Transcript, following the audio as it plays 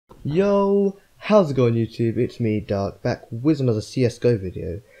Yo, how's it going YouTube? It's me, Dark, back with another CSGO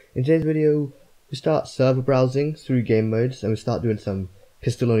video. In today's video, we start server browsing through game modes and we start doing some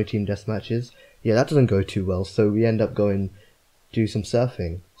pistol only team deathmatches. Yeah, that doesn't go too well, so we end up going do some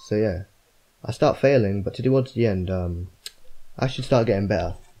surfing. So yeah, I start failing, but towards the end, I should start getting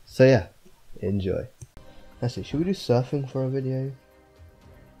better. So yeah, enjoy. That's it, should we do surfing for a video?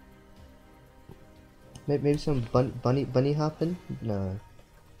 Maybe some bunny hopping? No.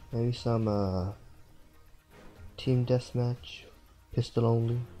 Maybe some team deathmatch, pistol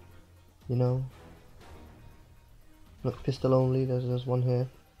only, you know. Look, pistol only. There's one here.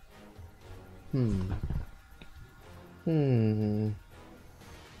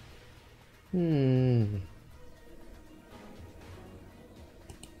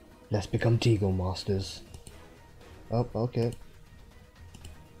 Let's become Deagle Masters. Oh, okay.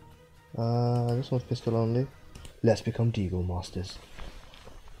 This one's pistol only. Let's become Deagle Masters.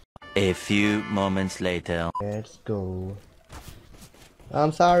 A few moments later. Let's go.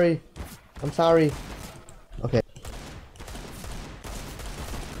 I'm sorry. Okay.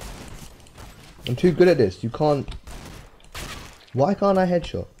 I'm too good at this. You can't. Why can't I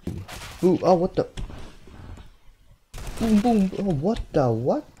headshot? Ooh, oh, what the? Boom, boom. Oh, what the?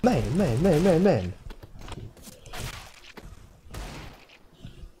 What? Man.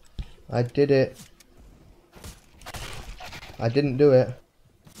 I did it. I didn't do it.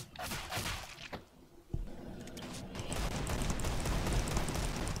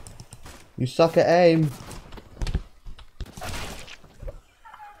 You suck at aim.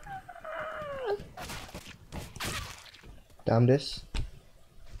 Damn this.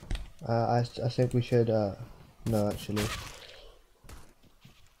 I think we should no, actually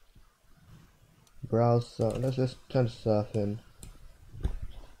browse. Let's just turn to surfing.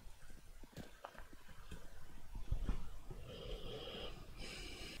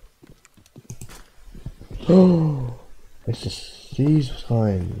 Oh, it's just these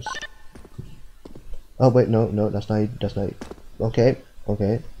times. Oh wait, no, that's not. Okay,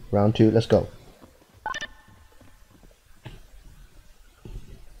 round 2, let's go.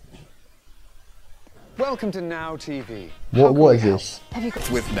 Welcome to Now TV. What is this?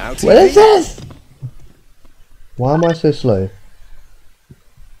 With Now TV. What is this? Why am I so slow?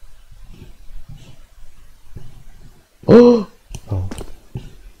 Oh.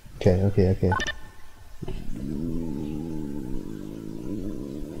 Okay.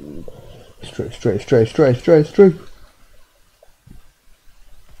 Straight.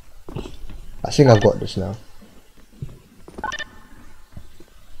 I think I've got this now.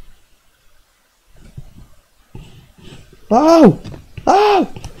 Oh!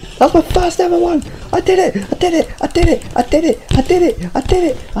 That's my first ever one! I did it!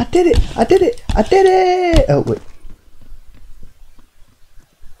 Oh wait.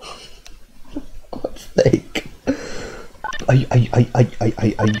 God's sake. Are you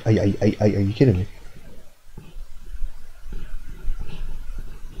kidding me?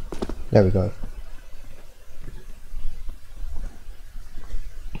 There we go.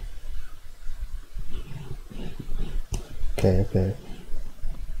 Okay.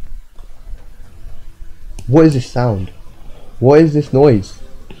 What is this sound? What is this noise?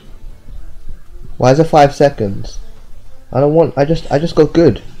 Why is it 5 seconds? I don't want. I just got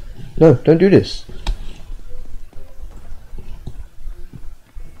good. No, don't do this.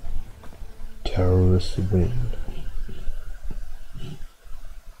 Terrorist win.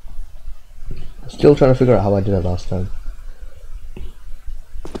 Still trying to figure out how I did it last time.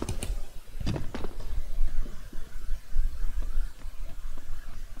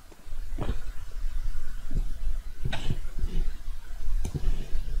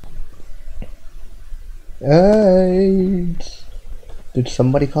 AIDS. Did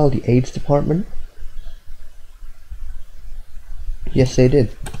somebody call the AIDS department? Yes, they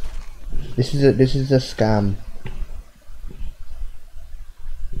did. This is a scam.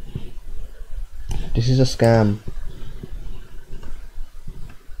 This is a scam.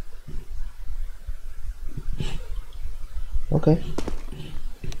 Okay.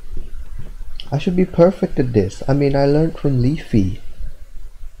 I should be perfect at this. I mean, I learned from Leafy.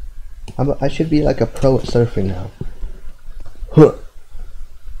 I should be like a pro at surfing now. Huh.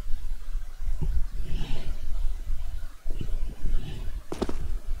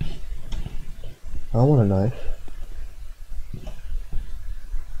 I want a knife.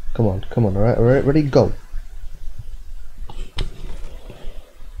 Come on, alright, ready, go.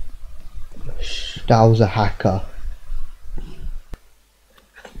 That was a hacker.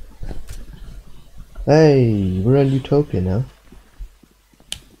 Hey, we're in Utopia now.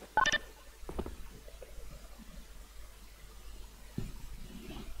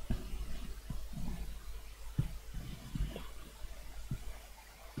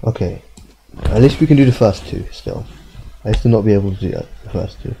 Okay. At least we can do the first two still. I used to not be able to do that, the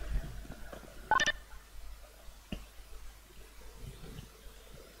first two.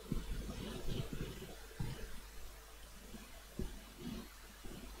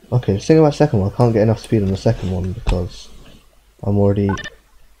 Okay, the thing about the second one, I can't get enough speed on the second one because I'm already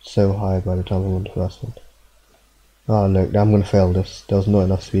so high by the time I'm on the first one. Oh no, I'm gonna fail this. There was not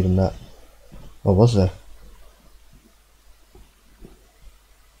enough speed in that. Or was there?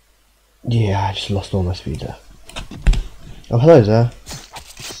 Yeah, I just lost all my speed there. Oh, hello there.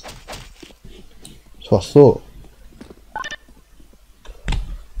 That's what I thought.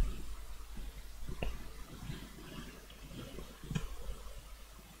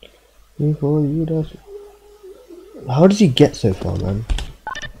 Before you does. How does he get so far, man?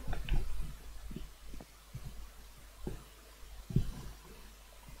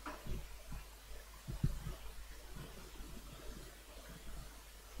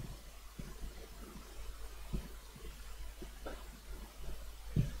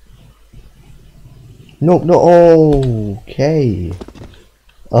 No, no, oh, okay.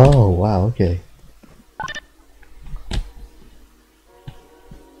 Oh, wow, okay.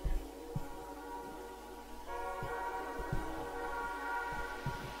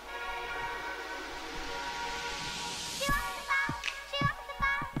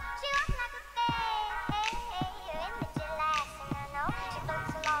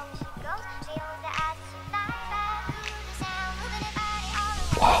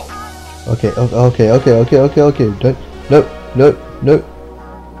 Okay. Don't, no.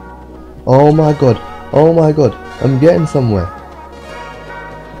 Oh my god. I'm getting somewhere.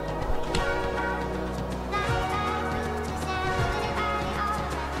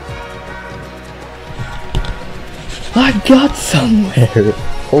 I got somewhere.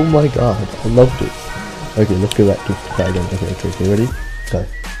 Oh my god, I love this. Okay, let's go back to that again. Okay, ready? Go.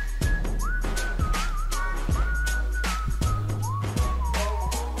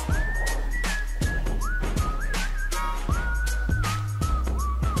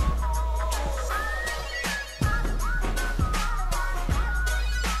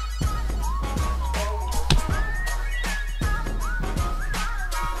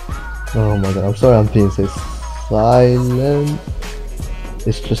 Oh my god, I'm sorry I'm being so silent.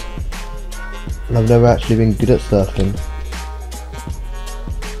 It's just, I've never actually been good at surfing.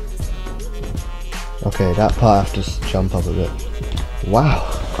 Okay, that part I have to jump up a bit. Wow,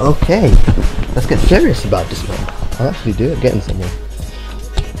 okay. Let's get serious about this one. I'll actually do it, getting somewhere.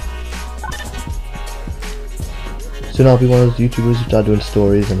 Soon I'll be one of those YouTubers who start doing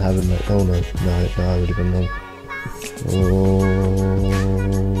stories and having like, oh no, I would have been wrong. Oh.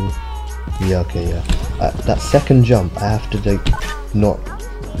 Yeah, okay, yeah. That second jump, I have to like not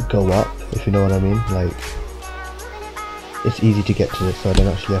go up, if you know what I mean. Like, it's easy to get to it, so I don't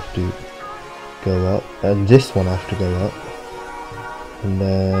actually have to go up. And this one I have to go up, and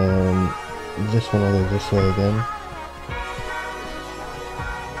then this one I'll go this way again.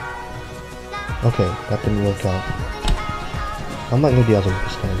 Okay, that didn't work out. I might go the other one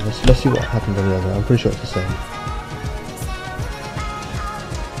this time. Let's see what happens on the other. I'm pretty sure it's the same.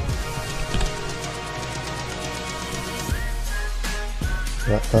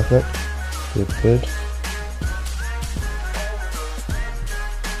 Yeah, perfect. Good.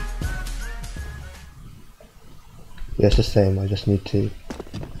 Yeah, it's the same, I just need to...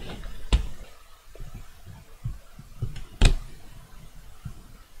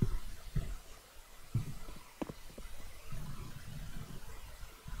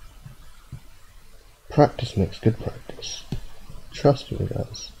 Practice makes good practice. Trust me,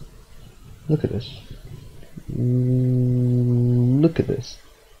 guys. Look at this. Look at this.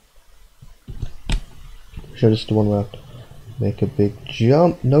 Sure, this is the one where I have to make a big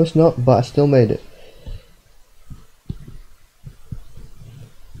jump. No, it's not, but I still made it.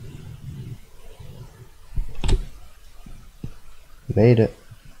 Made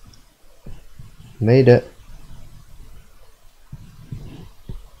it.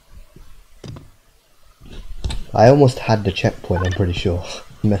 I almost had the checkpoint, I'm pretty sure.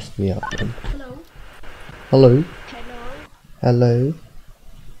 Messed me up, man. Hello.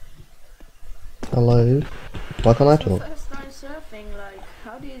 Why can't I talk? First time surfing, like,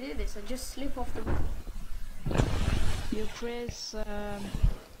 how do you do this? I just slip off the... You press A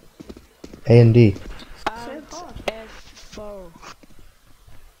and D. So hard. F4.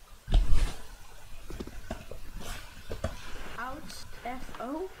 Out,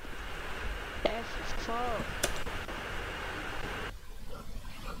 F-O? F4.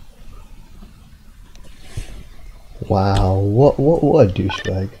 Wow, what a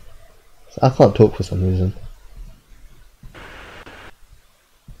douchebag. I can't talk for some reason.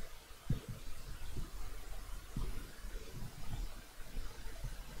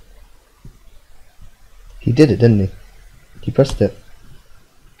 He did it, didn't he? He pressed it.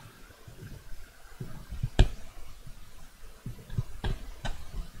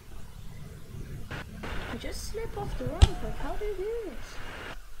 You just slip off the ramp. Like, how do you do this?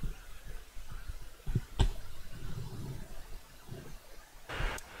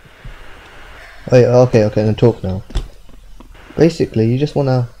 Wait, okay, then talk now. Basically, you just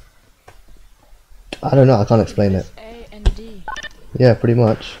wanna... I don't know, I can't explain it. A and D. Yeah, pretty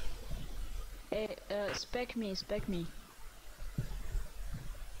much. Spec me.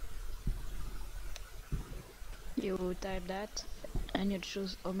 You type that and you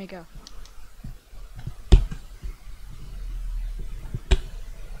choose Omega.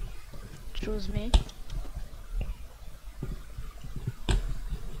 Choose me.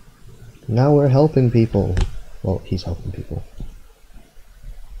 Now we're helping people. Well, he's helping people.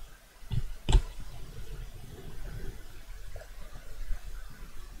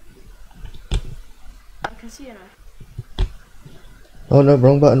 I can see you now. Oh no,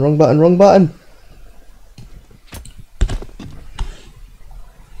 wrong button.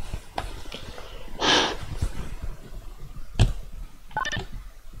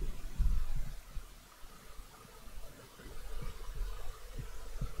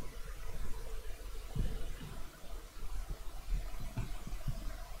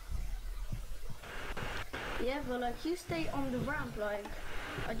 Yeah, but like you stay on the ramp, like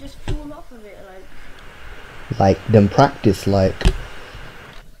I just fall off of it, Like, them practice, like.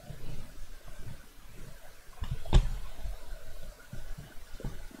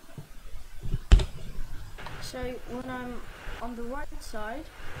 So when I'm on the right side,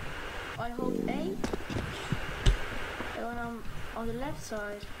 I hold A, and when I'm on the left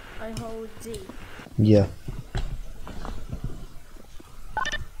side, I hold D. Yeah.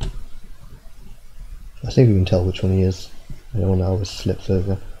 I think we can tell which one he is. The one that always slips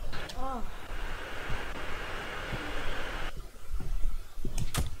over. Oh,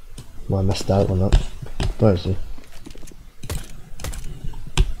 Well, I messed that one up. Where is he?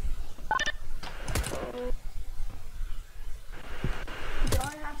 do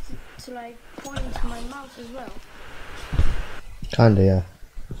I have to like point my mouse as well? Kinda, yeah.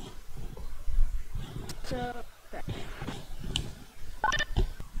 So, okay.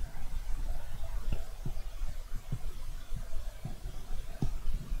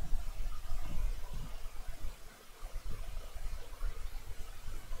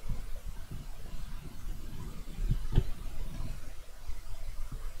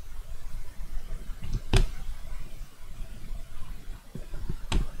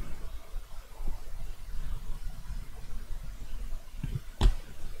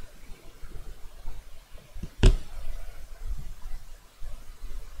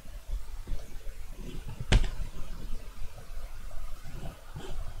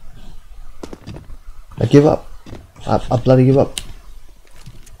 I give up. I bloody give up.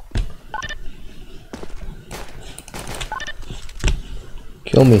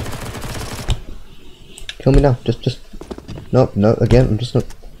 Kill me. Kill me now. Just. No, again, I'm just gonna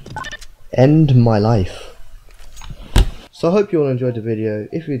end my life. So I hope you all enjoyed the video.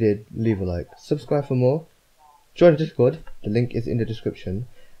 If you did, leave a like. Subscribe for more. Join the Discord. The link is in the description.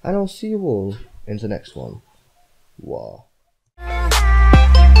 And I'll see you all in the next one. Wow.